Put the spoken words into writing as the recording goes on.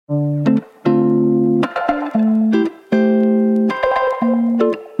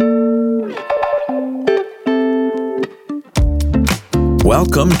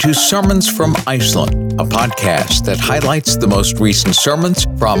Welcome to Sermons from Iceland, a podcast that highlights the most recent sermons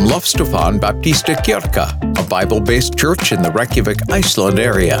from Lofstofan Baptista Kirkja, a Bible-based church in the Reykjavik, Iceland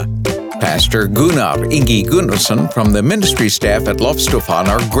area. Pastor Gunnar Ingi Gunnarsson from the ministry staff at Lofstofan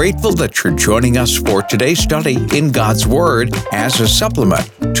are grateful that you're joining us for today's study in God's Word as a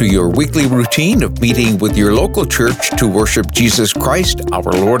supplement to your weekly routine of meeting with your local church to worship Jesus Christ, our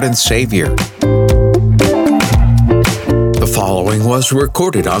Lord and Savior. The following was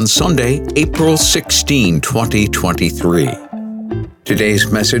recorded on Sunday, April 16, 2023.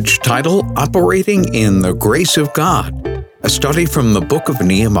 Today's message title, Operating in the Grace of God, a study from the book of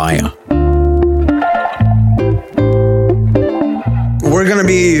Nehemiah. We're going to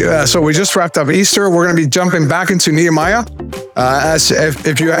be, so we just wrapped up Easter. We're going to be jumping back into Nehemiah.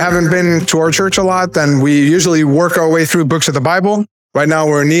 If you haven't been to our church a lot, then we usually work our way through books of the Bible. Right now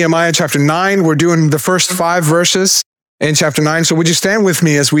we're in Nehemiah chapter 9. We're doing the first 5 verses in chapter 9. So would you stand with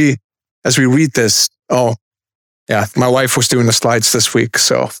me as we read this? Oh, yeah, my wife was doing the slides this week,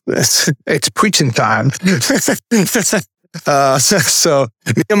 so it's preaching time. So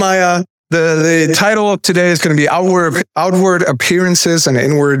Nehemiah, the title of today is going to be Outward Appearances and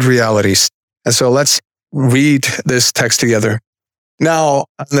Inward Realities. And so let's read this text together. Now,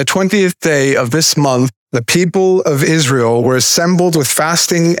 on the 20th day of this month, the people of Israel were assembled with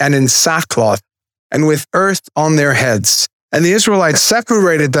fasting and in sackcloth, and with earth on their heads. And the Israelites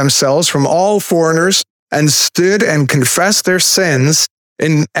separated themselves from all foreigners and stood and confessed their sins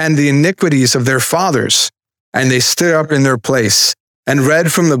and the iniquities of their fathers. And they stood up in their place and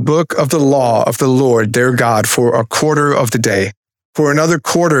read from the book of the law of the Lord their God for a quarter of the day. For another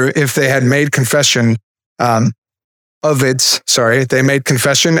quarter, if they had made confession they made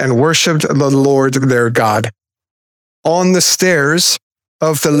confession and worshipped the Lord their God. On the stairs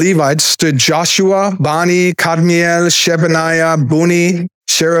of the Levites stood Joshua, Bani, Kadmiel, Shebaniah, Buni,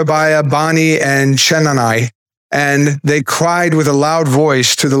 Sherebiah, Bani, and Chenani, and they cried with a loud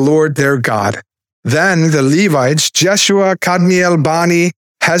voice to the Lord their God. Then the Levites, Jeshua, Kadmiel, Bani,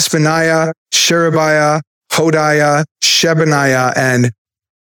 Hasbaniah, Sherebiah, Hodiah, Shebaniah, and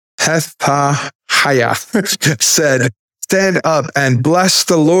Pethahiah said, "Stand up and bless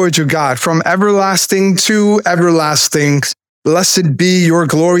the Lord your God from everlasting to everlasting. Blessed be your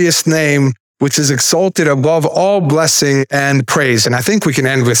glorious name, which is exalted above all blessing and praise." And I think we can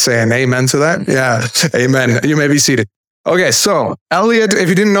end with saying amen to that. Yeah, amen. You may be seated. Okay, so Elliot, if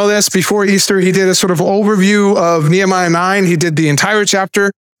you didn't know this, before Easter, he did a sort of overview of Nehemiah 9. He did the entire chapter,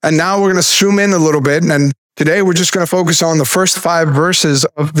 and now we're going to zoom in a little bit. And today we're just going to focus on the first 5 verses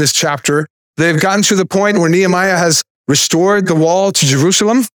of this chapter. They've gotten to the point where Nehemiah has restored the wall to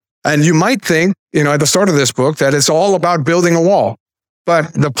Jerusalem. And you might think, at the start of this book, that it's all about building a wall.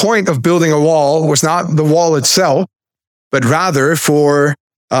 But the point of building a wall was not the wall itself, but rather for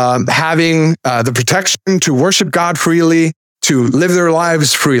having the protection to worship God freely, to live their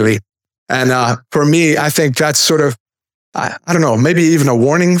lives freely. And for me, I think that's sort of, I don't know, maybe even a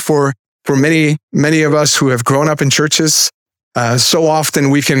warning for many of us who have grown up in churches. So often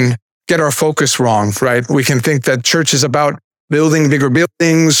we can get our focus wrong, right? We can think that church is about building bigger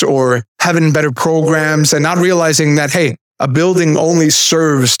buildings or having better programs and not realizing that, hey, a building only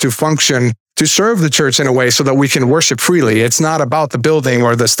serves to function, to serve the church in a way so that we can worship freely. It's not about the building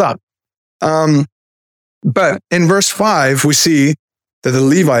or the stuff. But in verse 5, we see that the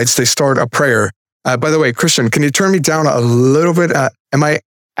Levites, they start a prayer. By the way, Christian, can you turn me down a little bit? Am I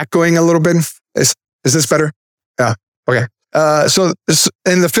echoing a little bit? Is this better? Yeah, okay. So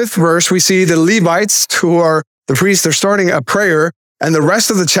in the 5th verse, we see the Levites, who are the priests, they're starting a prayer, and the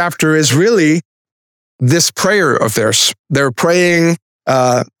rest of the chapter is really this prayer of theirs. They're praying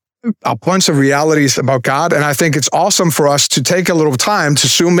a bunch of realities about God, and I think it's awesome for us to take a little time to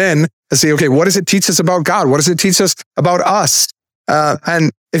zoom in and see, okay, what does it teach us about God? What does it teach us about us?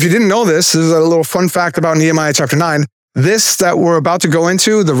 And if you didn't know this is a little fun fact about Nehemiah chapter 9. This that we're about to go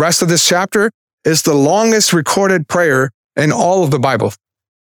into, the rest of this chapter, is the longest recorded prayer in all of the Bible.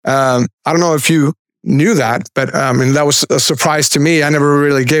 I don't know if you knew that, but that was a surprise to me. I never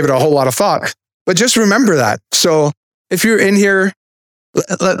really gave it a whole lot of thought. But just remember that. So if you're in here,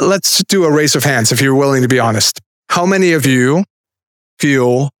 let's do a raise of hands if you're willing to be honest. How many of you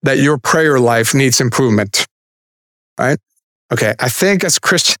feel that your prayer life needs improvement? Right? Okay, I think as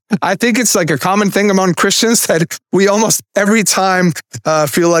Christian, I think it's like a common thing among Christians that we almost every time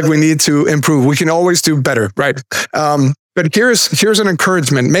feel like we need to improve. We can always do better, right? But here's an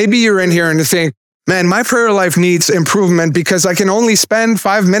encouragement. Maybe you're in here and you think, man, my prayer life needs improvement because I can only spend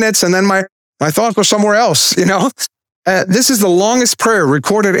 5 minutes and then my thoughts are somewhere else, This is the longest prayer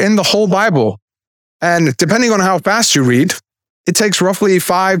recorded in the whole Bible. And depending on how fast you read, it takes roughly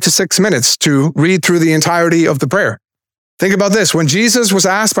 5 to 6 minutes to read through the entirety of the prayer. Think about this. When Jesus was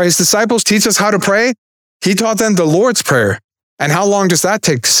asked by his disciples, teach us how to pray, he taught them the Lord's Prayer. And how long does that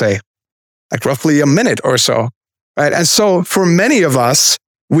take to say? Like roughly a minute or so, right? And so for many of us,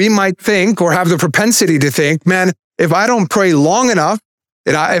 we might think or have the propensity to think, man, if I don't pray long enough,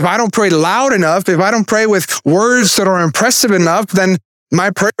 if I don't pray loud enough, if I don't pray with words that are impressive enough, then my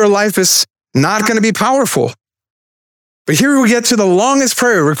prayer life is not going to be powerful. But here we get to the longest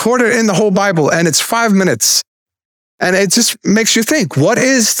prayer recorded in the whole Bible, and it's 5 minutes. And it just makes you think, what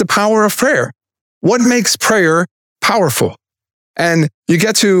is the power of prayer? What makes prayer powerful? And you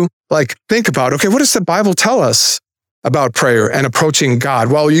get to think about, okay, what does the Bible tell us about prayer and approaching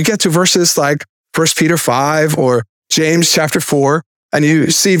God? Well, you get to verses like 1 Peter 5 or James chapter 4, and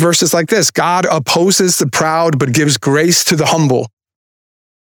you see verses like this: God opposes the proud, but gives grace to the humble.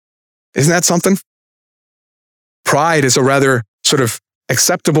 Isn't that something? Pride is a rather sort of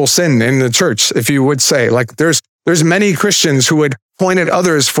acceptable sin in the church, if you would say. Like there's many Christians who would point at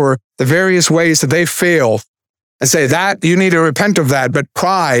others for the various ways that they fail and say that you need to repent of that. But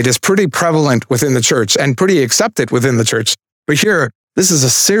pride is pretty prevalent within the church and pretty accepted within the church. But here, this is a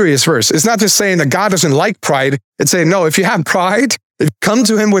serious verse. It's not just saying that God doesn't like pride. It's saying, no, if you have pride, if you come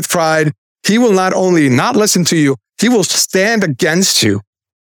to him with pride, he will not only not listen to you, he will stand against you.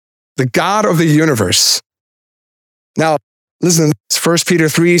 The God of the universe. Now, listen, 1 Peter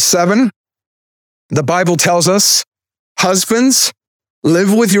 3:7. The Bible tells us, husbands,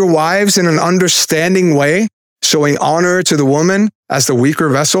 live with your wives in an understanding way, showing honor to the woman as the weaker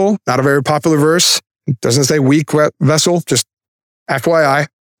vessel. Not a very popular verse. It doesn't say weak vessel, just FYI.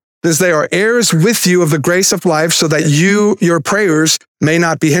 As they are heirs with you of the grace of life, so that your prayers may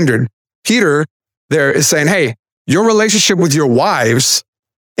not be hindered. Peter there is saying, hey, your relationship with your wives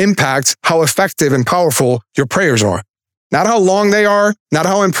impacts how effective and powerful your prayers are. Not how long they are, not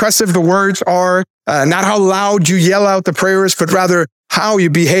how impressive the words are, not how loud you yell out the prayers, but rather how you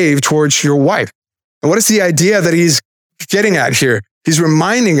behave towards your wife. And what is the idea that he's getting at here? He's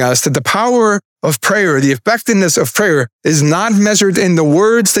reminding us that the power of prayer, the effectiveness of prayer, is not measured in the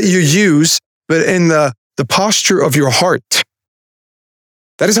words that you use, but in the posture of your heart.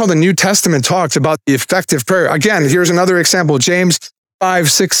 That is how the New Testament talks about the effective prayer. Again, here's another example, James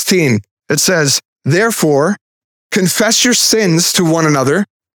 5:16. It says, therefore, confess your sins to one another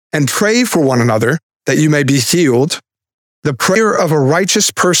and pray for one another that you may be healed. The prayer of a righteous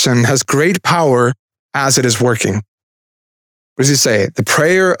person has great power as it is working. What does he say? The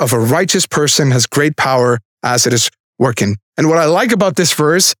prayer of a righteous person has great power as it is working. And what I like about this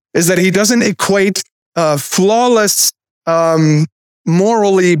verse is that he doesn't equate flawless,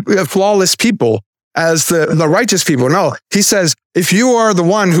 morally flawless people as the righteous people. No, he says, if you are the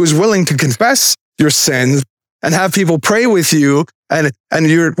one who's willing to confess your sins and have people pray with you, and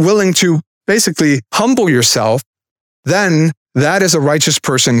you're willing to basically humble yourself, then that is a righteous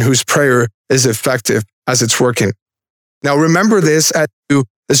person whose prayer is effective as it's working. Now, remember this as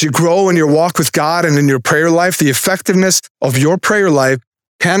you grow in your walk with God and in your prayer life. The effectiveness of your prayer life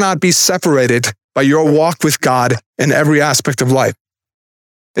cannot be separated by your walk with God in every aspect of life.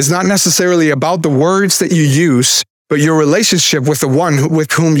 It's not necessarily about the words that you use, but your relationship with the one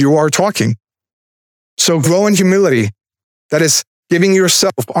with whom you are talking. So grow in humility. That is giving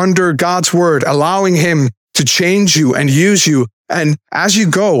yourself under God's word, allowing him to change you and use you. And as you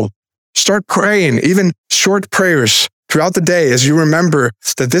go, start praying, even short prayers throughout the day, as you remember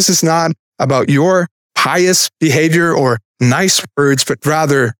that this is not about your pious behavior or nice words, but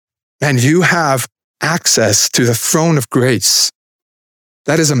rather, man, you have access to the throne of grace.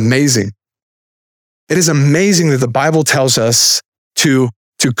 That is amazing. It is amazing that the Bible tells us to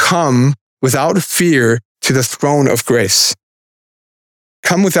come without fear to the throne of grace.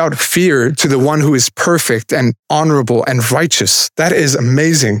 Come without fear to the one who is perfect and honorable and righteous. That is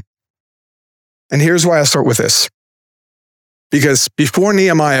amazing. And here's why I start with this. Because before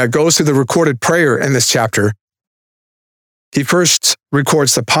Nehemiah goes to the recorded prayer in this chapter, he first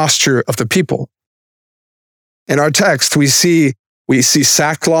records the posture of the people. In our text, we see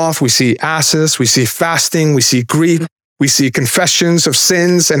sackcloth, we see asses, we see fasting, we see grief, we see confessions of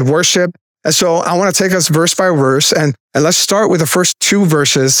sins and worship. And so I want to take us verse by verse, and let's start with the first two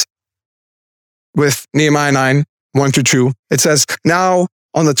verses with Nehemiah 9, 1-2. It says, now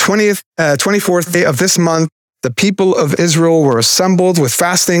on the 24th day of this month, the people of Israel were assembled with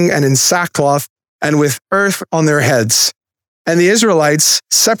fasting and in sackcloth and with earth on their heads. And the Israelites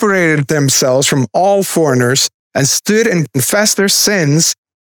separated themselves from all foreigners and stood and confessed their sins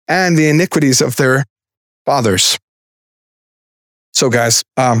and the iniquities of their fathers. So guys,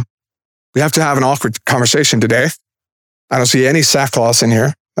 we have to have an awkward conversation today. I don't see any sackcloths in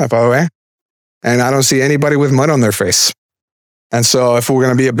here, by the way. And I don't see anybody with mud on their face. And so if we're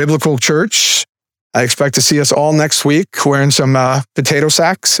going to be a biblical church, I expect to see us all next week wearing some potato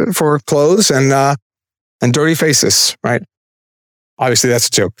sacks for clothes and dirty faces, right? Obviously, that's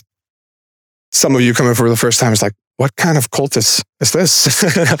a joke. Some of you coming for the first time is like, what kind of cultist is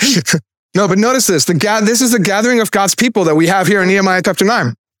this? No, but notice this. This is the gathering of God's people that we have here in Nehemiah chapter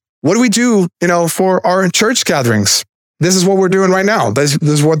 9. What do we do, for our church gatherings? This is what we're doing right now. This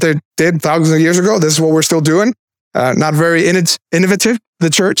is what they did thousands of years ago. This is what we're still doing. Not very innovative, the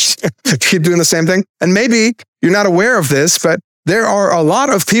church. Keep doing the same thing. And maybe you're not aware of this, but there are a lot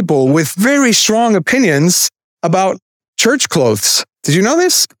of people with very strong opinions about church clothes. Did you know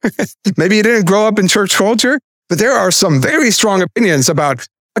this? Maybe you didn't grow up in church culture, but there are some very strong opinions about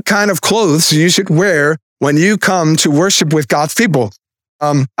what kind of clothes you should wear when you come to worship with God's people.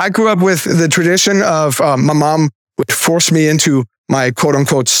 I grew up with the tradition of my mom would force me into my quote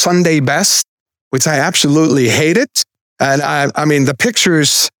unquote Sunday best, which I absolutely hated. And I mean, the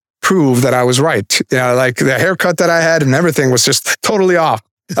pictures prove that I was right. Like the haircut that I had and everything was just totally off.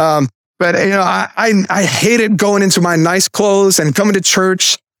 But I hated going into my nice clothes and coming to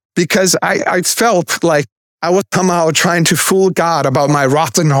church because I felt like I was somehow trying to fool God about my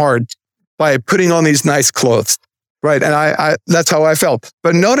rotten heart by putting on these nice clothes, right? And I that's how I felt.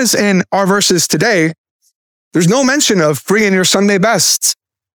 But notice in our verses today, there's no mention of bringing your Sunday best,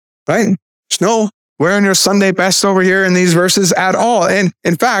 right? There's no wearing your Sunday best over here in these verses at all. And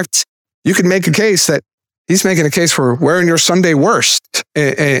in fact, you could make a case that he's making a case for wearing your Sunday worst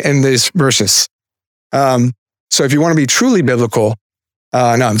in these verses. So if you want to be truly biblical, no,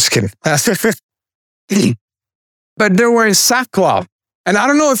 I'm just kidding. But they're wearing sackcloth. And I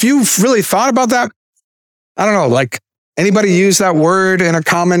don't know if you've really thought about that. I don't know, like anybody use that word in a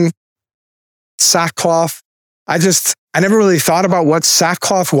common sackcloth? I never really thought about what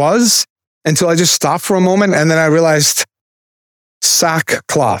sackcloth was until I just stopped for a moment. And then I realized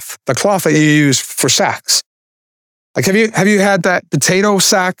sackcloth, the cloth that you use for sacks. Like, have you had that potato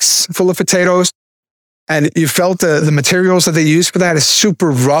sacks full of potatoes and you felt the materials that they use for that is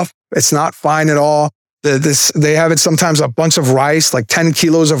super rough. It's not fine at all. They have it sometimes a bunch of rice, like 10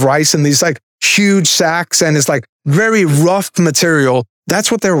 kilos of rice in these like huge sacks. And it's like very rough material.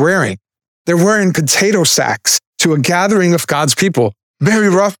 That's what they're wearing. They're wearing potato sacks to a gathering of God's people. Very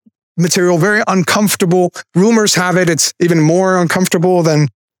rough material, very uncomfortable. Rumors have it, it's even more uncomfortable than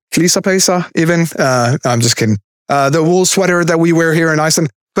fleecapesa even. I'm just kidding. The wool sweater that we wear here in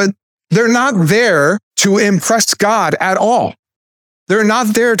Iceland. But they're not there to impress God at all. They're not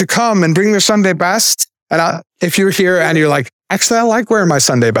there to come and bring their Sunday best. And if you're here and you're like, actually, I like wearing my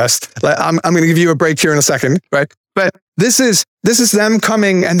Sunday best. I'm going to give you a break here in a second, right? But this is them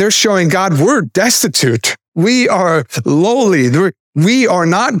coming and they're showing God, we're destitute. We are lowly. We are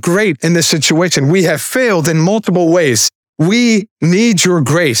not great in this situation. We have failed in multiple ways. We need your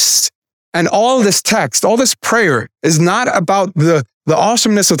grace. And all this text, all this prayer is not about the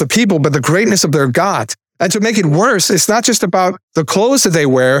awesomeness of the people, but the greatness of their God. And to make it worse, it's not just about the clothes that they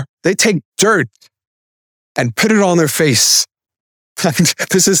wear. They take dirt and put it on their face.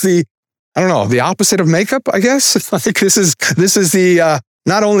 This is the opposite of makeup, I guess. Like this is the,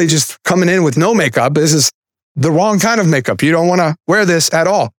 not only just coming in with no makeup, this is the wrong kind of makeup. You don't want to wear this at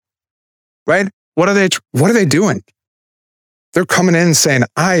all, right? What are they doing? They're coming in and saying,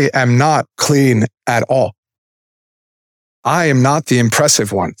 I am not clean at all. I am not the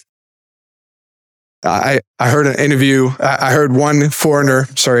impressive one. I heard an interview. I heard one foreigner,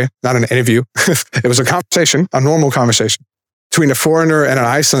 sorry, not an interview. It was a conversation, a normal conversation between a foreigner and an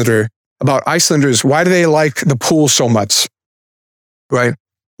Icelander about Icelanders. Why do they like the pool so much? Right?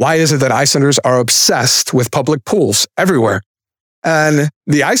 Why is it that Icelanders are obsessed with public pools everywhere? And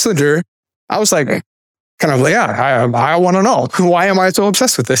the Icelander, I was like, I want to know. Why am I so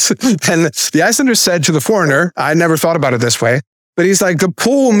obsessed with this? And the Icelander said to the foreigner, I never thought about it this way, but he's like, the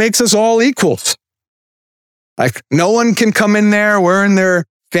pool makes us all equals. Like no one can come in there wearing their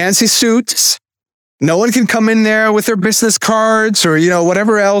fancy suits. No one can come in there with their business cards or,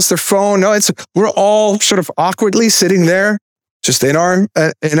 whatever else, their phone. No, we're all sort of awkwardly sitting there just in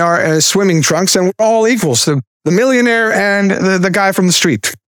our swimming trunks and we're all equals. The millionaire and the guy from the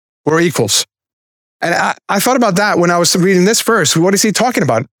street, we're equals. And I thought about that when I was reading this verse. What is he talking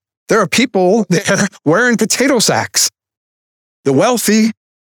about? There are people there wearing potato sacks. The wealthy,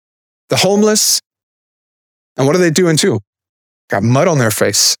 the homeless. And what are they doing too? Got mud on their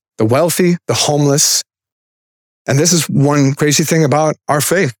face. The wealthy, the homeless. And this is one crazy thing about our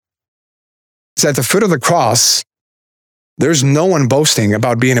faith. It's at the foot of the cross, there's no one boasting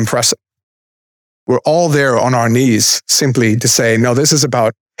about being impressive. we're all there on our knees simply to say, no, this is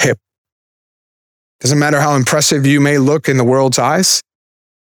about Him. Doesn't matter how impressive you may look in the world's eyes.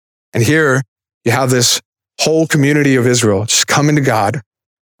 And here you have this whole community of Israel just coming to God,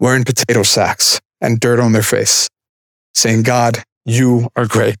 wearing potato sacks and dirt on their face, saying, God, you are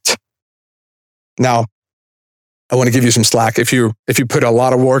great. Now, I want to give you some slack. If you put a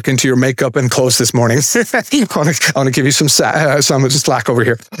lot of work into your makeup and clothes this morning, I want to give you some slack over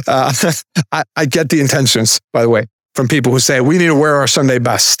here. I get the intentions, by the way, from people who say, we need to wear our Sunday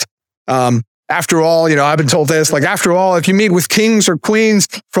best. After all, I've been told this, after all, if you meet with kings or queens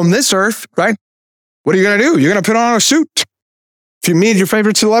from this earth, right? What are you going to do? You're going to put on a suit. If you meet your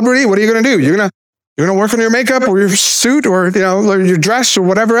favorite celebrity, what are you going to do? You're going to work on your makeup or your suit or, your dress or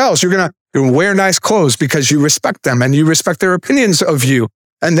whatever else. You're going to wear nice clothes because you respect them and you respect their opinions of you.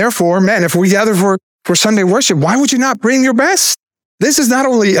 And therefore, man, if we gather for Sunday worship, why would you not bring your best? This is not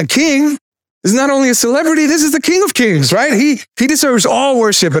only a king. This is not only a celebrity. This is the King of Kings, right? He deserves all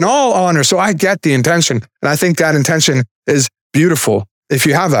worship and all honor. So I get the intention. And I think that intention is beautiful if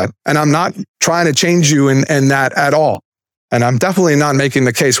you have that. And I'm not trying to change you in that at all. And I'm definitely not making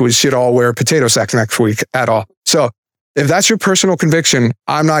the case we should all wear potato sacks next week at all. So if that's your personal conviction,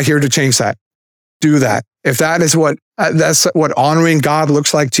 I'm not here to change that. Do that. If that's what honoring God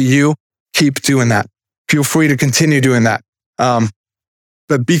looks like to you, keep doing that. Feel free to continue doing that.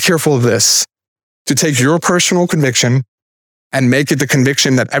 But be careful of this, to take your personal conviction and make it the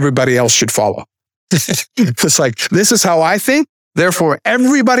conviction that everybody else should follow. It's like, this is how I think, therefore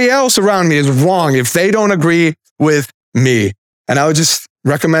everybody else around me is wrong if they don't agree with me. And I would just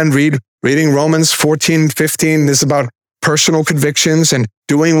recommend reading Romans 14:15. This is about personal convictions and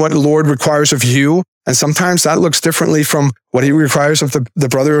doing what the Lord requires of you. And sometimes that looks differently from what He requires of the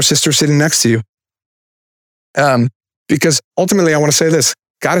brother or sister sitting next to you. Because ultimately, I want to say this,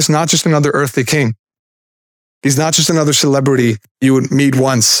 God is not just another earthly king. He's not just another celebrity you would meet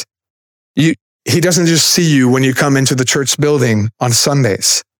once. He doesn't just see you when you come into the church building on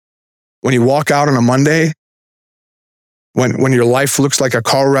Sundays. When you walk out on a Monday, when your life looks like a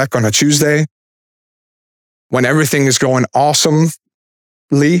car wreck on a Tuesday, when everything is going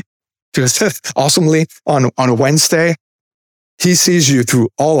awesomely on a Wednesday, He sees you through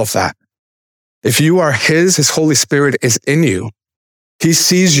all of that. If you are His Holy Spirit is in you. He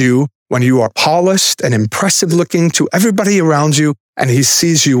sees you when you are polished and impressive looking to everybody around you, and He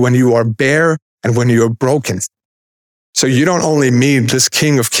sees you when you are bare and when you are broken. So you don't only meet this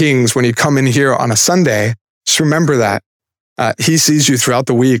King of Kings when you come in here on a Sunday. Just remember that. He sees you throughout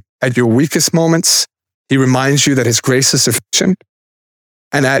the week at your weakest moments. He reminds you that His grace is sufficient.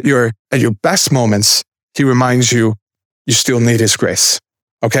 And at your best moments, He reminds you still need His grace.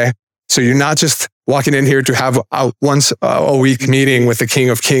 Okay? So you're not just walking in here to have a once a week meeting with the King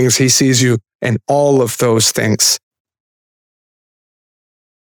of Kings. He sees you in all of those things.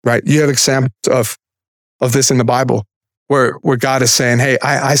 Right? You have examples of this in the Bible where God is saying, hey,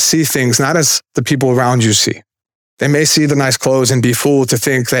 I see things not as the people around you see. They may see the nice clothes and be fooled to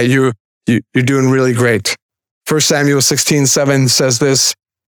think that you're doing really great. 1 Samuel 16:7 says this,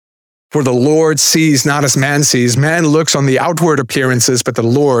 for the Lord sees not as man sees. Man looks on the outward appearances, but the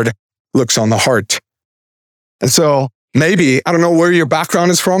Lord looks on the heart. And so maybe, I don't know where your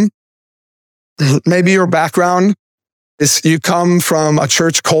background is from. Maybe your background is you come from a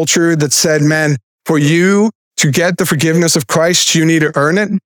church culture that said, man, for you to get the forgiveness of Christ, you need to earn it.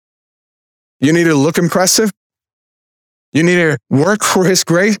 You need to look impressive. You need to work for His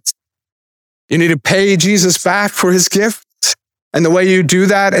grace. You need to pay Jesus back for His gift. And the way you do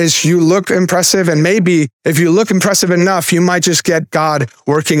that is you look impressive. And maybe if you look impressive enough, you might just get God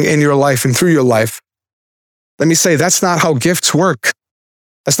working in your life and through your life. Let me say, that's not how gifts work.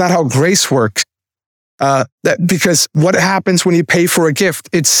 That's not how grace works. Because what happens when you pay for a gift?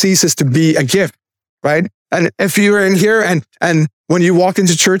 It ceases to be a gift, right? And if you're in here and when you walk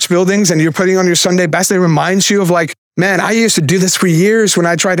into church buildings and you're putting on your Sunday best, it reminds you of like, man, I used to do this for years when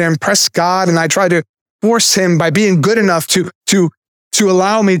I tried to impress God and I tried to force Him by being good enough to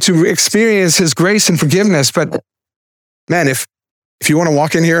allow me to experience His grace and forgiveness. But man, if you want to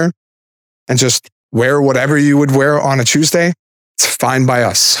walk in here and just wear whatever you would wear on a Tuesday, it's fine by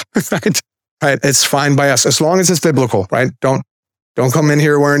us, right? Right? It's fine by us as long as it's biblical, right? Don't come in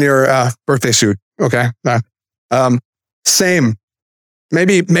here wearing your birthday suit, okay? Same.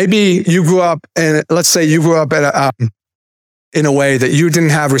 Maybe you grew up, and let's say you grew up in a way that you didn't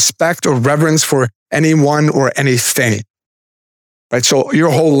have respect or reverence for anyone or anything. Right? So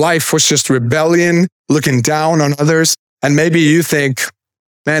your whole life was just rebellion, looking down on others. And maybe you think,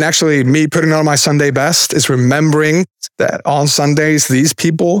 man, actually me putting on my Sunday best is remembering that on Sundays, these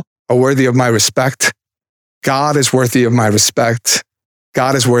people are worthy of my respect. God is worthy of my respect.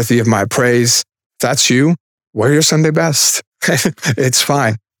 God is worthy of my praise. If that's you, wear your Sunday best. It's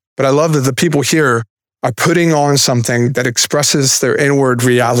fine. But I love that the people here are putting on something that expresses their inward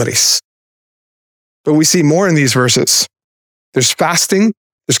realities. But we see more in these verses. There's fasting,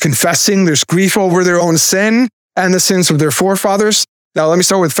 there's confessing, there's grief over their own sin and the sins of their forefathers. Now, let me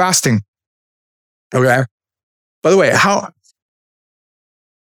start with fasting. Okay. By the way, I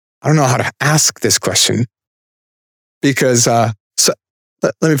don't know how to ask this question because, let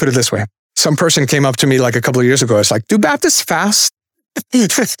me put it this way. Some person came up to me like a couple of years ago. It's like, do Baptists fast?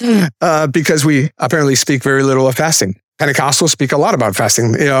 Because we apparently speak very little of fasting. Pentecostals speak a lot about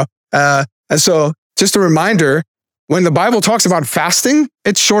fasting, and so just a reminder, when the Bible talks about fasting,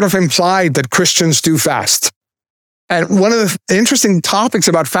 it's sort of implied that Christians do fast. And one of the interesting topics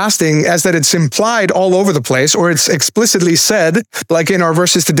about fasting is that it's implied all over the place, or it's explicitly said, like in our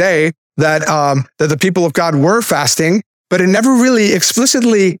verses today, that the people of God were fasting, but it never really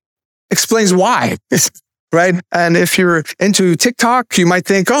explicitly explains why, right? And if you're into TikTok, you might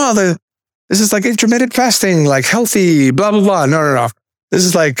think, this is like intermittent fasting, like healthy, blah, blah, blah. No. This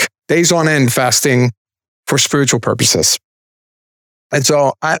is like days on end fasting for spiritual purposes. And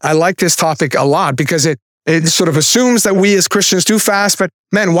so I like this topic a lot because it sort of assumes that we as Christians do fast, but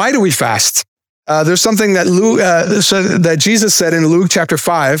man, why do we fast? There's something that that Jesus said in Luke chapter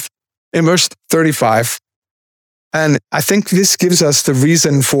 5, in verse 35. And I think this gives us the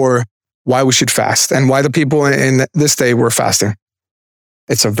reason for why we should fast and why the people in this day were fasting.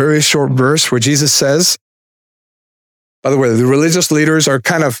 It's a very short verse where Jesus says, by the way, the religious leaders are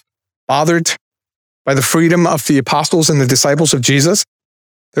kind of bothered by the freedom of the apostles and the disciples of Jesus.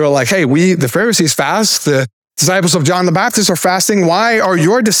 They were like, hey, the Pharisees fast, the disciples of John the Baptist are fasting. Why are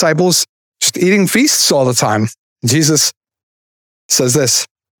your disciples just eating feasts all the time? Jesus says this,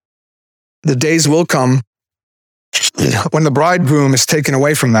 the days will come when the bridegroom is taken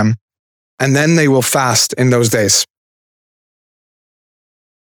away from them, and then they will fast in those days.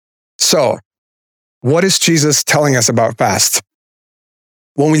 So, what is Jesus telling us about fast?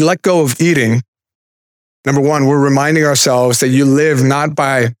 When we let go of eating, number one, we're reminding ourselves that you live not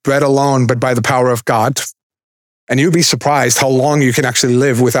by bread alone, but by the power of God. And you'd be surprised how long you can actually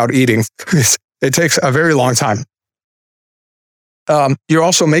live without eating. It takes a very long time. You're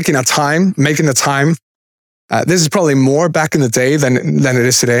also making the time. This is probably more back in the day than it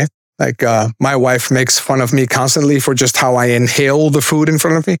is today. Like my wife makes fun of me constantly for just how I inhale the food in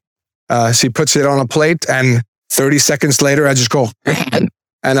front of me. She puts it on a plate and 30 seconds later, I just go,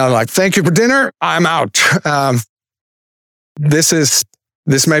 and I'm like, thank you for dinner. I'm out.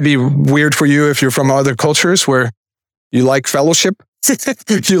 This may be weird for you if you're from other cultures where you like fellowship.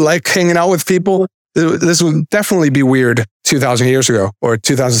 You like hanging out with people. This would definitely be weird 2,000 years ago or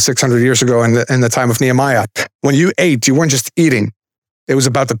 2,600 years ago in the time of Nehemiah. When you ate, you weren't just eating. It was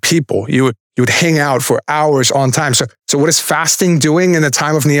about the people. You would hang out for hours on time. So what is fasting doing in the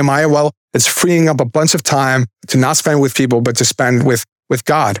time of Nehemiah? Well, it's freeing up a bunch of time to not spend with people, but to spend with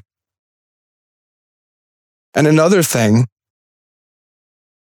God. And another thing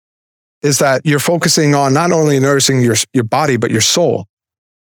is that you're focusing on not only nourishing your body, but your soul.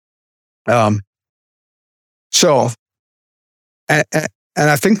 And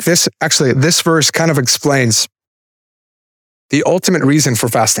I think this verse kind of explains the ultimate reason for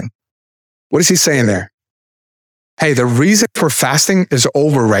fasting. What is he saying there? Hey, the reason for fasting is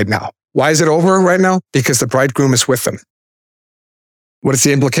over right now. Why is it over right now? Because the bridegroom is with them. What is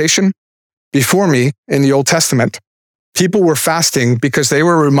the implication? Before me, in the Old Testament, people were fasting because they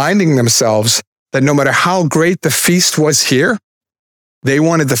were reminding themselves that no matter how great the feast was here, they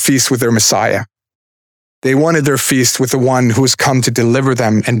wanted the feast with their Messiah. They wanted their feast with the one who has come to deliver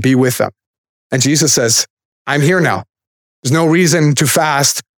them and be with them. And Jesus says, I'm here now. There's no reason to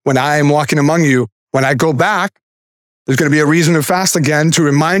fast when I am walking among you. When I go back, there's going to be a reason to fast again, to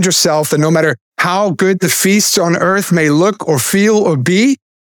remind yourself that no matter how good the feasts on earth may look or feel or be,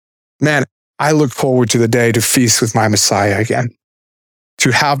 man, I look forward to the day to feast with my Messiah again,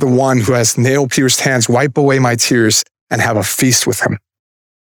 to have the one who has nail-pierced hands wipe away my tears and have a feast with him.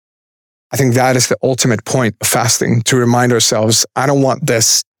 I think that is the ultimate point of fasting, to remind ourselves, I don't want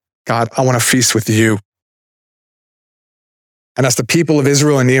this. God, I want to feast with you. And as the people of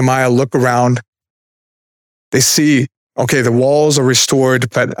Israel and Nehemiah look around, they see, okay, the walls are restored.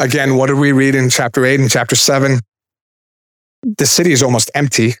 But again, what did we read in chapter 8 and chapter 7? The city is almost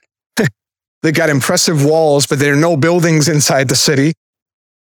empty. They got impressive walls, but there are no buildings inside the city.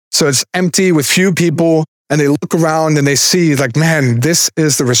 So it's empty with few people. And they look around and they see like, man, this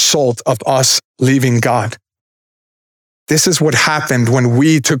is the result of us leaving God. this is what happened when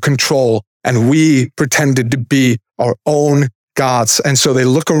we took control and we pretended to be our own gods. And so they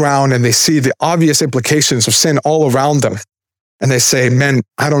look around and they see the obvious implications of sin all around them. And they say, man,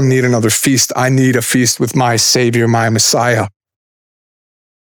 I don't need another feast. I need a feast with my Savior, my Messiah.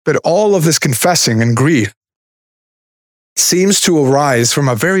 But all of this confessing and grief seems to arise from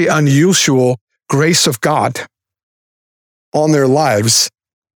a very unusual grace of God on their lives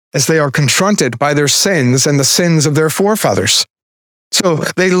as they are confronted by their sins and the sins of their forefathers. So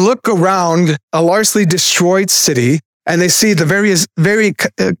they look around a largely destroyed city and they see the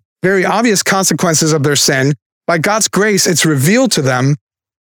very obvious consequences of their sin. By God's grace, it's revealed to them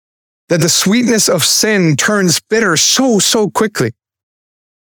that the sweetness of sin turns bitter so quickly.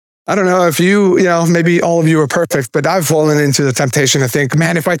 I don't know if maybe all of you are perfect, but I've fallen into the temptation to think,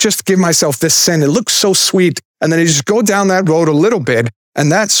 man, if I just give myself this sin, it looks so sweet. And then you just go down that road a little bit,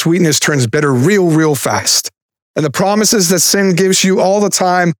 and that sweetness turns bitter real fast. And the promises that sin gives you all the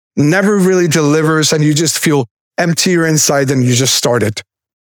time never really delivers, and you just feel emptier inside than you just started.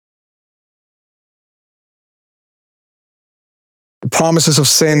 The promises of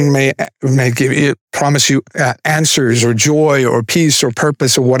sin may promise you answers or joy or peace or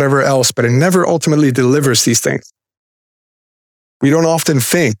purpose or whatever else, but it never ultimately delivers these things. We don't often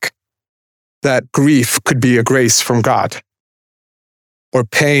think that grief could be a grace from God or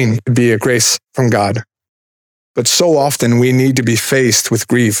pain could be a grace from God. But so often we need to be faced with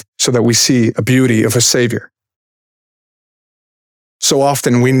grief so that we see a beauty of a Savior. So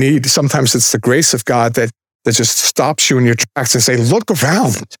often sometimes it's the grace of God that just stops you in your tracks and say, look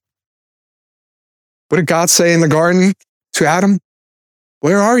around. What did God say in the garden to Adam?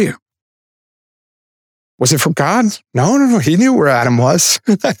 Where are you? Was it from God? No. He knew where Adam was.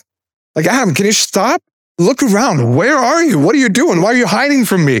 Like, Adam, can you stop? Look around. Where are you? What are you doing? Why are you hiding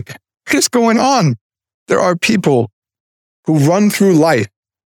from me? What is going on? There are people who run through life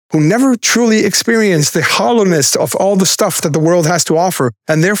who never truly experience the hollowness of all the stuff that the world has to offer.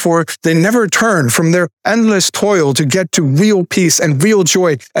 And therefore, they never turn from their endless toil to get to real peace and real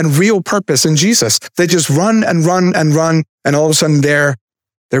joy and real purpose in Jesus. They just run and run and run. And all of a sudden there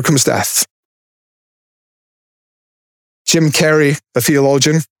comes death. Jim Carrey, the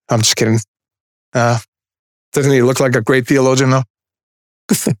theologian. I'm just kidding. Doesn't he look like a great theologian though?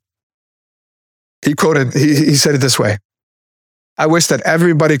 He said it this way. I wish that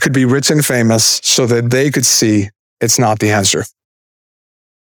everybody could be rich and famous so that they could see it's not the answer.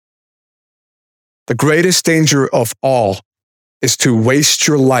 The greatest danger of all is to waste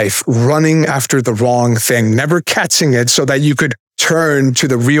your life running after the wrong thing, never catching it so that you could turn to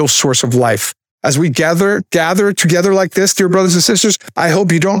the real source of life. As we gather together like this, dear brothers and sisters, I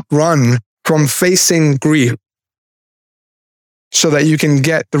hope you don't run from facing grief so that you can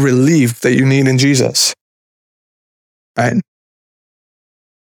get the relief that you need in Jesus. Right?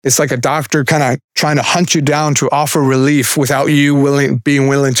 It's like a doctor kind of trying to hunt you down to offer relief without you being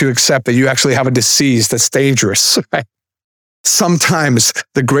willing to accept that you actually have a disease that's dangerous. Right? Sometimes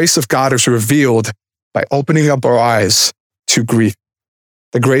the grace of God is revealed by opening up our eyes to grief.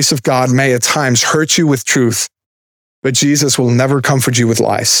 The grace of God may at times hurt you with truth, but Jesus will never comfort you with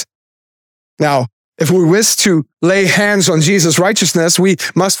lies. Now, if we wish to lay hands on Jesus' righteousness, we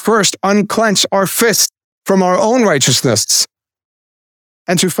must first unclench our fists from our own righteousness.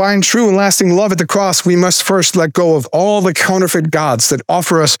 And to find true and lasting love at the cross, we must first let go of all the counterfeit gods that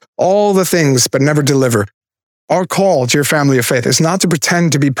offer us all the things but never deliver. Our call, dear family of faith, is not to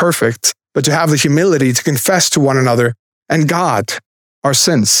pretend to be perfect, but to have the humility to confess to one another and God our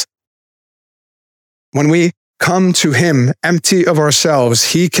sins. When we come to Him empty of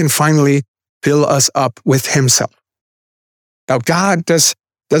ourselves, He can finally fill us up with Himself. Now, God does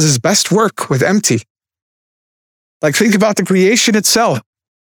His best work with empty. Like, think about the creation itself.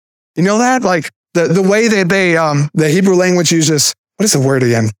 You know that? Like, the way that the Hebrew language uses, what is the word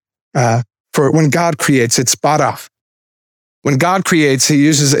again? For when God creates, it's bara. When God creates, He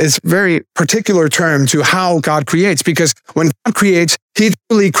uses a very particular term to how God creates, because when God creates, He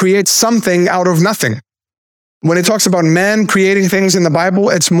truly creates something out of nothing. When it talks about man creating things in the Bible,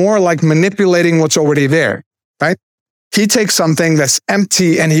 it's more like manipulating what's already there, right? He takes something that's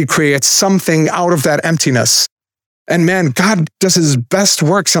empty and He creates something out of that emptiness. And man, God does His best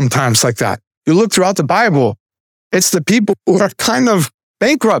work sometimes like that. You look throughout the Bible, it's the people who are kind of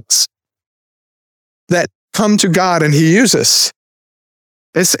bankrupts that come to God and He uses.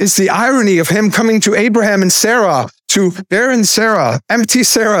 It's the irony of Him coming to Abraham and Sarah, to barren Sarah, empty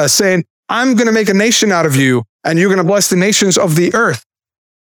Sarah, saying, I'm going to make a nation out of you and you're going to bless the nations of the earth.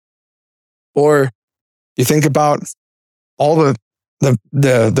 Or you think about all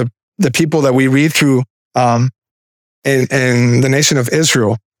the people that we read through in the nation of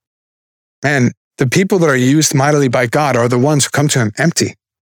Israel. And the people that are used mightily by God are the ones who come to him empty.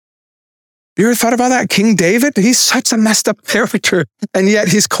 You ever thought about that? King David, he's such a messed up character, and yet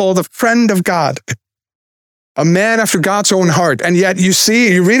he's called a friend of God, a man after God's own heart. And yet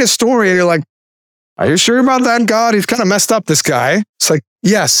you read a story and you're like, are you sure about that, God? He's kind of messed up, this guy. It's like,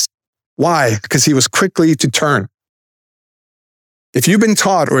 yes. Why? Because he was quickly to turn. If you've been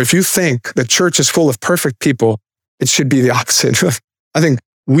taught, or if you think the church is full of perfect people, it should be the opposite. I think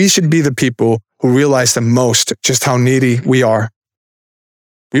we should be the people who realize the most just how needy we are.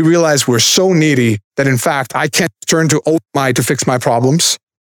 We realize we're so needy that, in fact, I can't turn to Omai to fix my problems.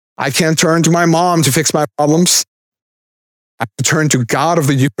 I can't turn to my mom to fix my problems. I have to turn to God of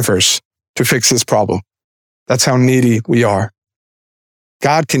the universe to fix this problem. That's how needy we are.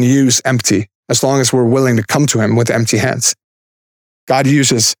 God can use empty as long as we're willing to come to him with empty hands. God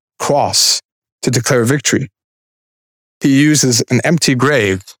uses cross to declare victory. He uses an empty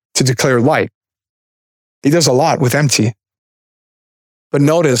grave to declare light. He does a lot with empty. But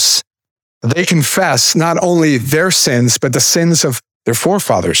notice, they confess not only their sins, but the sins of their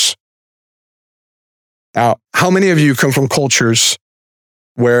forefathers. Now, how many of you come from cultures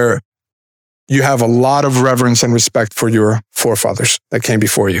where you have a lot of reverence and respect for your forefathers that came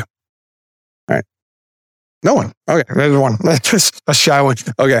before you? All right. No one. Okay, there's one. Just a shy one.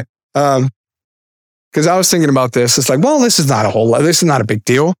 Okay. Because I was thinking about this. It's like, well, this is not a big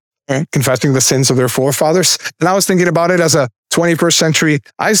deal, right? Confessing the sins of their forefathers. And I was thinking about it as a 21st century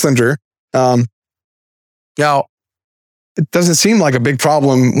Icelander. Now, it doesn't seem like a big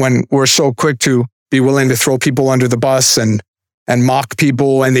problem when we're so quick to be willing to throw people under the bus and mock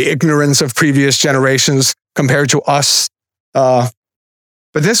people and the ignorance of previous generations compared to us. But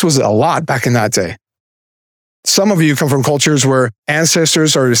this was a lot back in that day. Some of you come from cultures where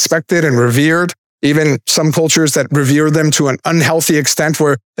ancestors are respected and revered, even some cultures that revere them to an unhealthy extent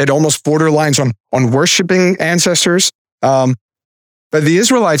where it almost borderlines on worshiping ancestors. But the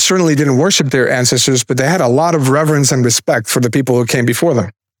Israelites certainly didn't worship their ancestors, but they had a lot of reverence and respect for the people who came before them.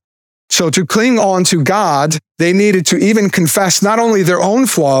 So to cling on to God, they needed to even confess not only their own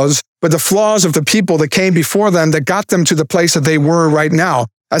flaws, but the flaws of the people that came before them that got them to the place that they were right now,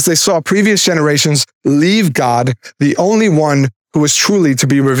 as they saw previous generations leave God, the only one who was truly to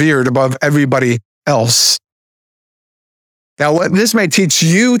be revered above everybody else. Now, what this may teach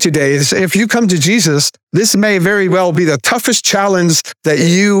you today is if you come to Jesus, this may very well be the toughest challenge that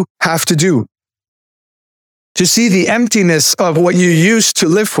you have to do. To see the emptiness of what you used to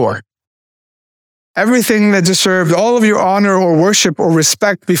live for. Everything that deserved all of your honor or worship or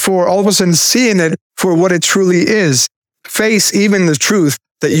respect before, all of a sudden seeing it for what it truly is. Face even the truth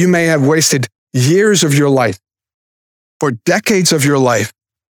that you may have wasted years of your life or decades of your life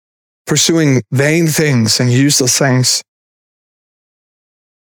pursuing vain things and useless things.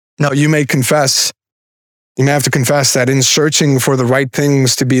 Now, you may have to confess that in searching for the right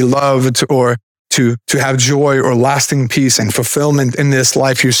things to be loved or to have joy or lasting peace and fulfillment in this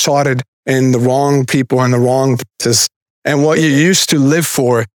life, you sought it in the wrong people and the wrong places. And what you used to live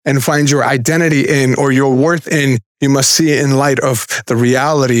for and find your identity in or your worth in, you must see in light of the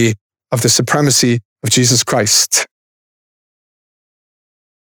reality of the supremacy of Jesus Christ.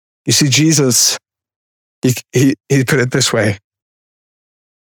 You see, Jesus, he put it this way.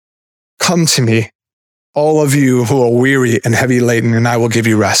 Come to me, all of you who are weary and heavy laden, and I will give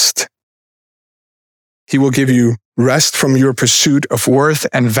you rest. He will give you rest from your pursuit of worth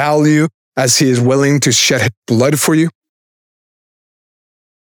and value as he is willing to shed his blood for you.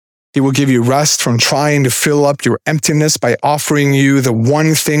 He will give you rest from trying to fill up your emptiness by offering you the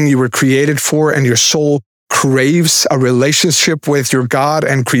one thing you were created for and your soul craves, a relationship with your God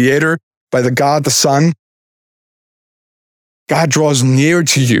and Creator by the God the Son. God draws near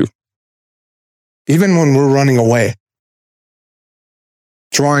to you, even when we're running away,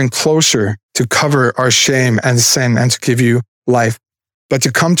 drawing closer to cover our shame and sin and to give you life. But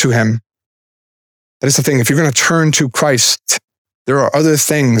to come to him, that is the thing. If you're going to turn to Christ, there are other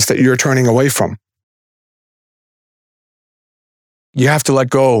things that you're turning away from. You have to let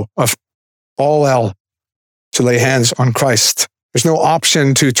go of all else to lay hands on Christ. There's no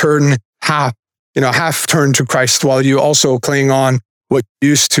option to turn half turn to Christ while you also cling on what you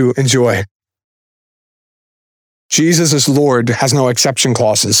used to enjoy. Jesus is Lord has no exception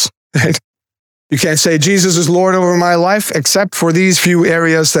clauses. Right? You can't say Jesus is Lord over my life except for these few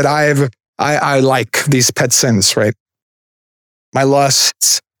areas that I like, these pet sins, right? My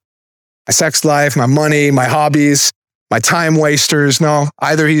lusts, my sex life, my money, my hobbies, my time wasters. No,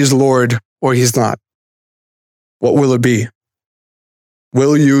 either he is Lord or he's not. What will it be?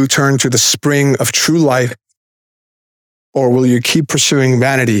 Will you turn to the spring of true life Or will you keep pursuing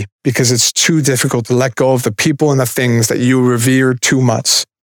vanity because it's too difficult to let go of the people and the things that you revere too much?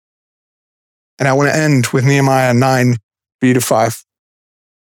 And I want to end with Nehemiah 9, 3-5.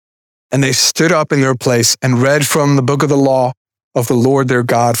 And they stood up in their place and read from the book of the law of the Lord their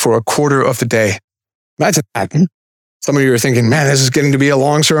God for a quarter of the day. Imagine that. Some of you are thinking, man, this is getting to be a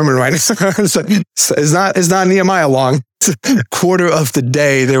long sermon, right? It's not Nehemiah long. Quarter of the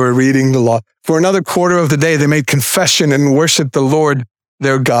day they were reading the law. For another quarter of the day, they made confession and worshiped the Lord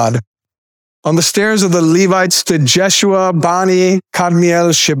their God. On the stairs of the Levites stood Jeshua, Bani,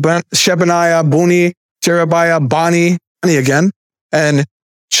 Kadmiel, Shebaniah, Buni, Jerebiah, Bani again, and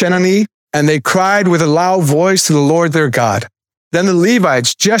Chenani, and they cried with a loud voice to the Lord their God. Then the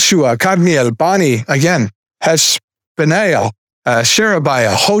Levites, Jeshua, Kadmiel, Bani again, Hashbaniah,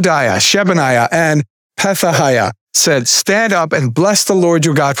 Sherebiah, Hodiah, Shebaniah, and Pethahiah said, stand up and bless the Lord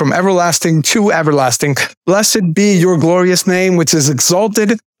your God from everlasting to everlasting. Blessed be your glorious name, which is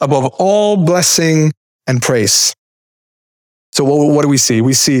exalted above all blessing and praise. So what do we see?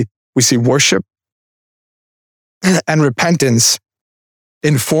 We see worship and repentance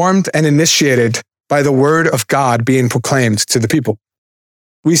informed and initiated by the word of God being proclaimed to the people.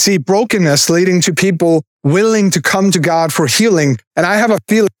 We see brokenness leading to people willing to come to God for healing. And I have a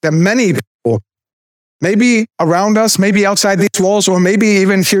feeling that many people, maybe around us, maybe outside these walls, or maybe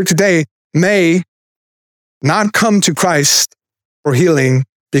even here today, may not come to Christ for healing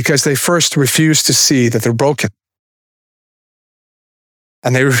because they first refuse to see that they're broken.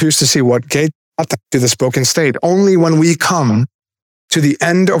 And they refuse to see what got them to this broken state. Only when we come to the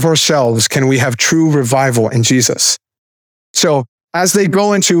end of ourselves can we have true revival in Jesus. So as they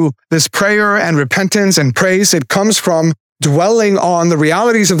go into this prayer and repentance and praise, it comes from dwelling on the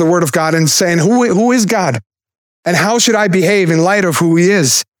realities of the word of God and saying, who is God? And how should I behave in light of who he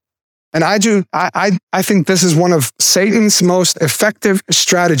is? And I think this is one of Satan's most effective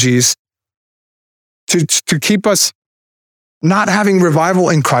strategies to keep us not having revival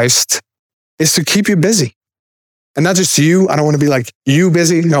in Christ, is to keep you busy. And not just you. I don't want to be like you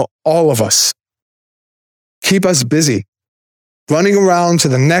busy. No, all of us. Keep us busy. Running around to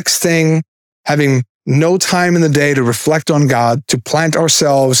the next thing, having no time in the day to reflect on God, to plant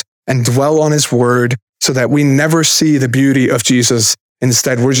ourselves and dwell on his word so that we never see the beauty of Jesus.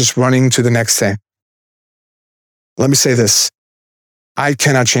 Instead, we're just running to the next thing. Let me say this. I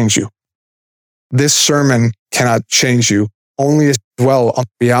cannot change you. This sermon cannot change you. Only as you dwell on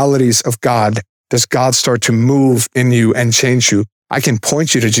the realities of God does God start to move in you and change you. I can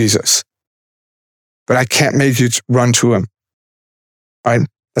point you to Jesus, but I can't make you run to him. Right?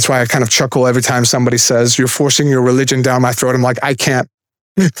 That's why I kind of chuckle every time somebody says, you're forcing your religion down my throat. I'm like, I can't.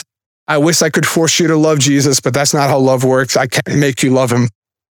 I wish I could force you to love Jesus, but that's not how love works. I can't make you love him.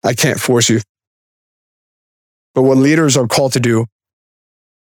 I can't force you. But what leaders are called to do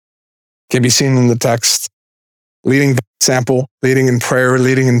can be seen in the text. Leading by example, leading in prayer,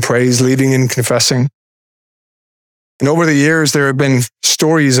 leading in praise, leading in confessing. And over the years, there have been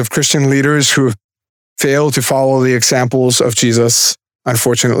stories of Christian leaders who failed to follow the examples of Jesus,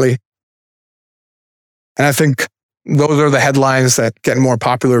 unfortunately. And I think those are the headlines that get more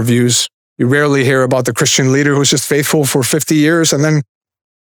popular views. You rarely hear about the Christian leader who's just faithful for 50 years and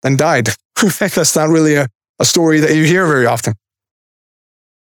then died. That's not really a story that you hear very often.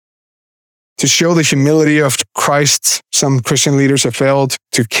 To show the humility of Christ, some Christian leaders have failed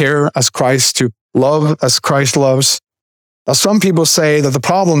to care as Christ, to love as Christ loves. Now, some people say that the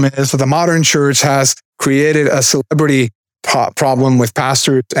problem is that the modern church has created a celebrity problem with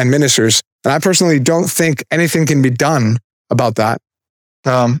pastors and ministers. And I personally don't think anything can be done about that.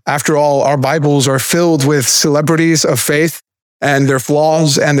 After all, our Bibles are filled with celebrities of faith and their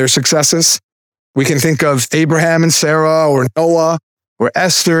flaws and their successes. We can think of Abraham and Sarah, or Noah, or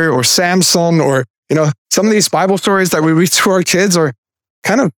Esther, or Samson, or, some of these Bible stories that we read to our kids are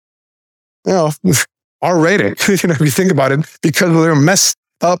kind of, R-rated, if you think about it, because of their messed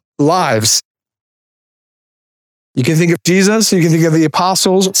up lives. You can think of Jesus, you can think of the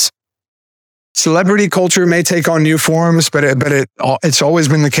apostles. Celebrity culture may take on new forms, but it's always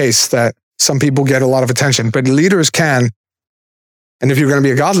been the case that some people get a lot of attention, but leaders can. And if you're going to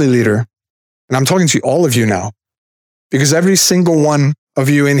be a godly leader, and I'm talking to all of you now, because every single one of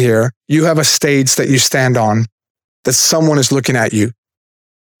you in here, you have a stage that you stand on that someone is looking at you,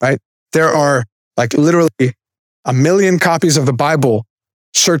 right? There are like literally 1 million copies of the Bible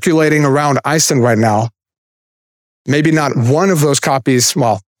circulating around Iceland right now. Maybe not one of those copies,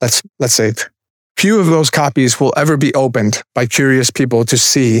 well, let's say few of those copies will ever be opened by curious people to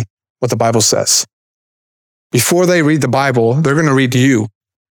see what the Bible says. Before they read the Bible, they're going to read you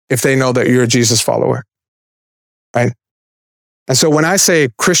if they know that you're a Jesus follower, right? And so when I say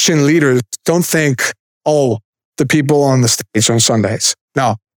Christian leaders, don't think, oh, the people on the stage on Sundays.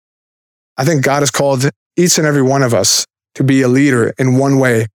 No, I think God has called each and every one of us to be a leader in one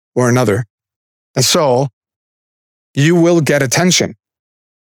way or another. And so you will get attention,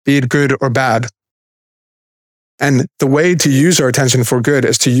 be it good or bad. And the way to use our attention for good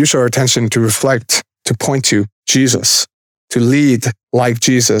is to use our attention to reflect, to point to Jesus, to lead like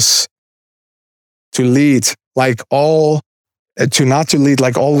Jesus, to lead like all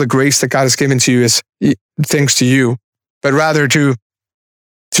the grace that God has given to you is thanks to you, but rather to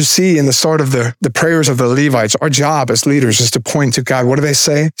see in the start of the prayers of the Levites, our job as leaders is to point to God. What do they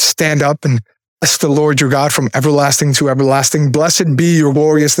say? Stand up and bless the Lord your God from everlasting to everlasting. Blessed be your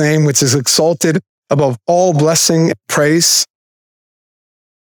glorious name, which is exalted above all blessing and praise.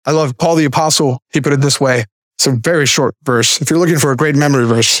 I love Paul the Apostle. He put it this way. It's a very short verse. If you're looking for a great memory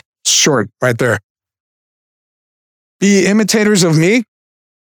verse, it's short right there. Be imitators of me,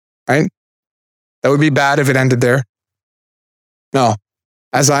 right? That would be bad if it ended there. No,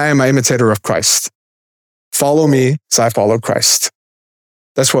 as I am an imitator of Christ. Follow me as I follow Christ.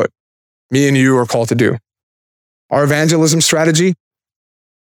 That's what me and you are called to do. Our evangelism strategy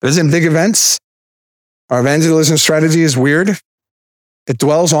isn't big events. Our evangelism strategy is weird. It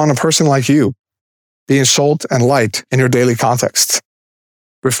dwells on a person like you, being salt and light in your daily context,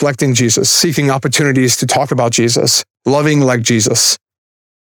 reflecting Jesus, seeking opportunities to talk about Jesus, loving like Jesus,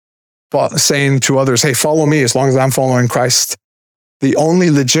 saying to others, hey, follow me as long as I'm following Christ. The only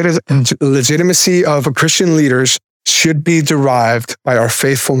legitimacy of a Christian leaders should be derived by our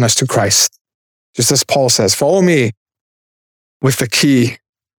faithfulness to Christ. Just as Paul says, follow me with the key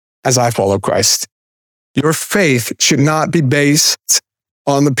as I follow Christ. Your faith should not be based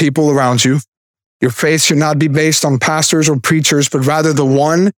on the people around you. Your faith should not be based on pastors or preachers, but rather the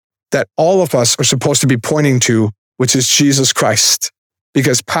one that all of us are supposed to be pointing to, which is Jesus Christ.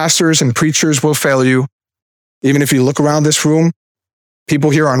 Because pastors and preachers will fail you. Even if you look around this room, people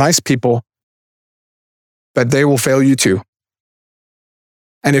here are nice people, but they will fail you too.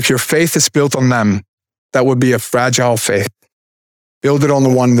 And if your faith is built on them, that would be a fragile faith. Build it on the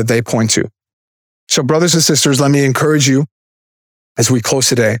one that they point to. So brothers and sisters, let me encourage you as we close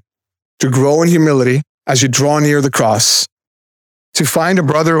today to grow in humility as you draw near the cross, to find a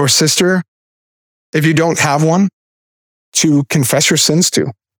brother or sister, if you don't have one, to confess your sins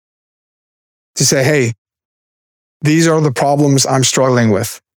to say, hey, these are the problems I'm struggling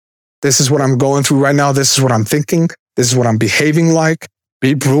with. This is what I'm going through right now. This is what I'm thinking. This is what I'm behaving like.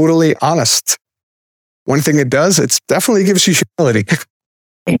 Be brutally honest. One thing it does, it definitely gives you humility.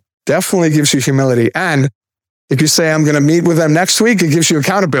 Definitely gives you humility. And if you say, I'm going to meet with them next week, it gives you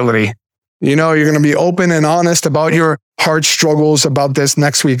accountability. You know, you're going to be open and honest about your hard struggles about this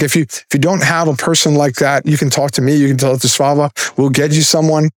next week. If you don't have a person like that, you can talk to me. You can tell it to Svava. We'll get you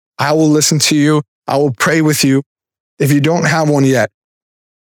someone. I will listen to you. I will pray with you. If you don't have one yet,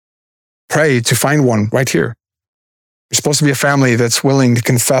 pray to find one right here. We're supposed to be a family that's willing to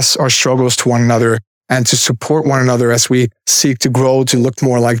confess our struggles to one another and to support one another as we seek to grow to look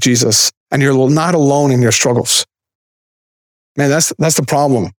more like Jesus. And you're not alone in your struggles. Man, that's the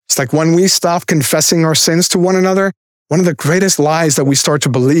problem. It's like when we stop confessing our sins to one another, one of the greatest lies that we start to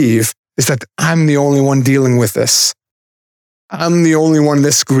believe is that I'm the only one dealing with this. I'm the only one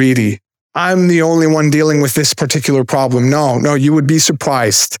this greedy. I'm the only one dealing with this particular problem. No, you would be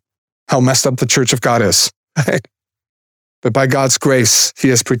surprised how messed up the church of God is. But by God's grace, he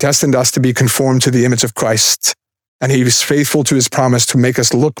has predestined us to be conformed to the image of Christ. And he is faithful to his promise to make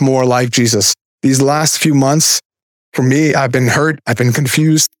us look more like Jesus. These last few months, for me, I've been hurt. I've been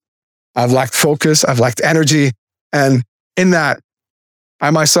confused. I've lacked focus. I've lacked energy. And in that,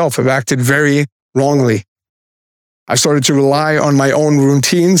 I myself have acted very wrongly. I started to rely on my own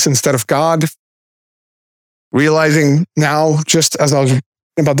routines instead of God. Realizing now, just as I was thinking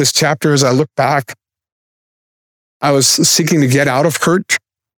about this chapter, as I look back, I was seeking to get out of hurt.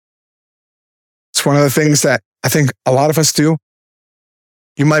 It's one of the things that I think a lot of us do.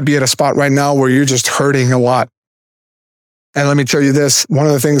 You might be at a spot right now where you're just hurting a lot. And let me tell you this, one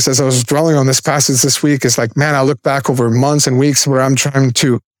of the things as I was dwelling on this passage this week is like, man, I look back over months and weeks where I'm trying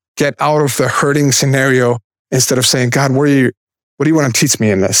to get out of the hurting scenario instead of saying, God, what do you want to teach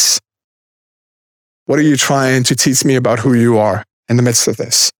me in this? What are you trying to teach me about who you are in the midst of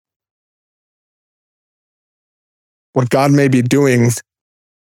this? What God may be doing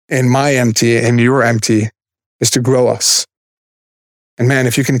in my empty and your empty is to grow us. And man,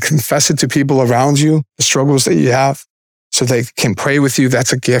 if you can confess it to people around you, the struggles that you have, so they can pray with you,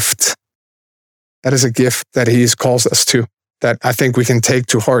 that's a gift. That is a gift that he calls us to, that I think we can take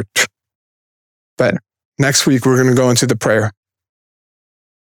to heart. But next week, we're going to go into the prayer.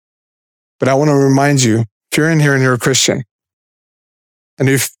 But I want to remind you, if you're in here and you're a Christian, and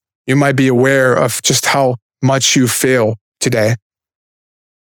if you might be aware of just how much you fail today,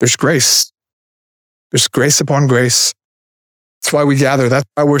 there's grace. There's grace upon grace. That's why we gather. That's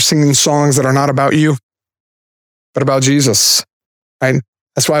why we're singing songs that are not about you, but about Jesus. Right?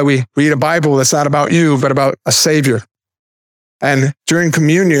 That's why we read a Bible that's not about you, but about a Savior. And during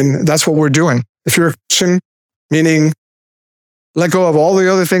communion, that's what we're doing. If you're a Christian, meaning let go of all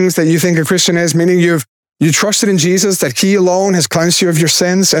the other things that you think a Christian is, meaning you trusted in Jesus, that He alone has cleansed you of your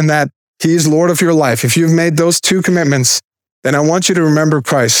sins and that He is Lord of your life. If you've made those two commitments, then I want you to remember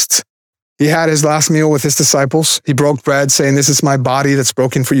Christ. He had His last meal with His disciples. He broke bread saying, "This is my body that's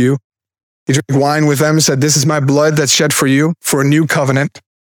broken for you." He drank wine with them and said, "This is my blood that's shed for you for a new covenant."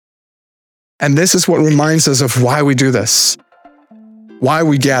 And this is what reminds us of why we do this, why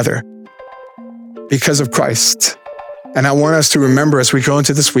we gather, because of Christ. And I want us to remember as we go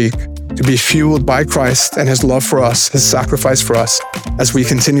into this week to be fueled by Christ and His love for us, His sacrifice for us, as we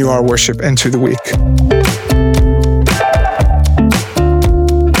continue our worship into the week.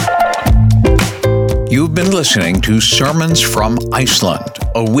 You've been listening to Sermons from Iceland,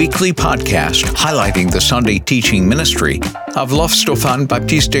 a weekly podcast highlighting the Sunday teaching ministry of Lofstofan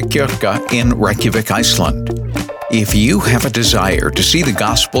Baptistakirkja in Reykjavik, Iceland. If you have a desire to see the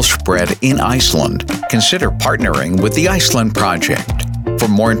gospel spread in Iceland, consider partnering with the Iceland Project. For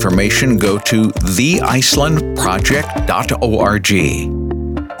more information, go to theicelandproject.org.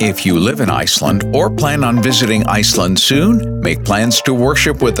 If you live in Iceland or plan on visiting Iceland soon, make plans to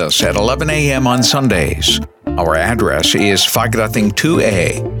worship with us at 11 a.m. on Sundays. Our address is Fagraþing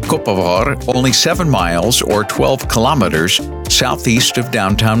 2A, Koppavor, only 7 miles or 12 kilometers southeast of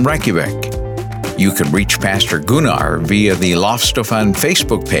downtown Reykjavik. You can reach Pastor Gunnar via the Lofstofan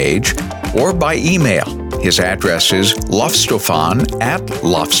Facebook page or by email. His address is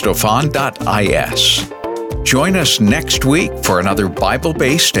lofstofan@lofstofan.is. Join us next week for another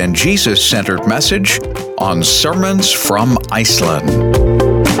Bible-based and Jesus-centered message on Sermons from Iceland.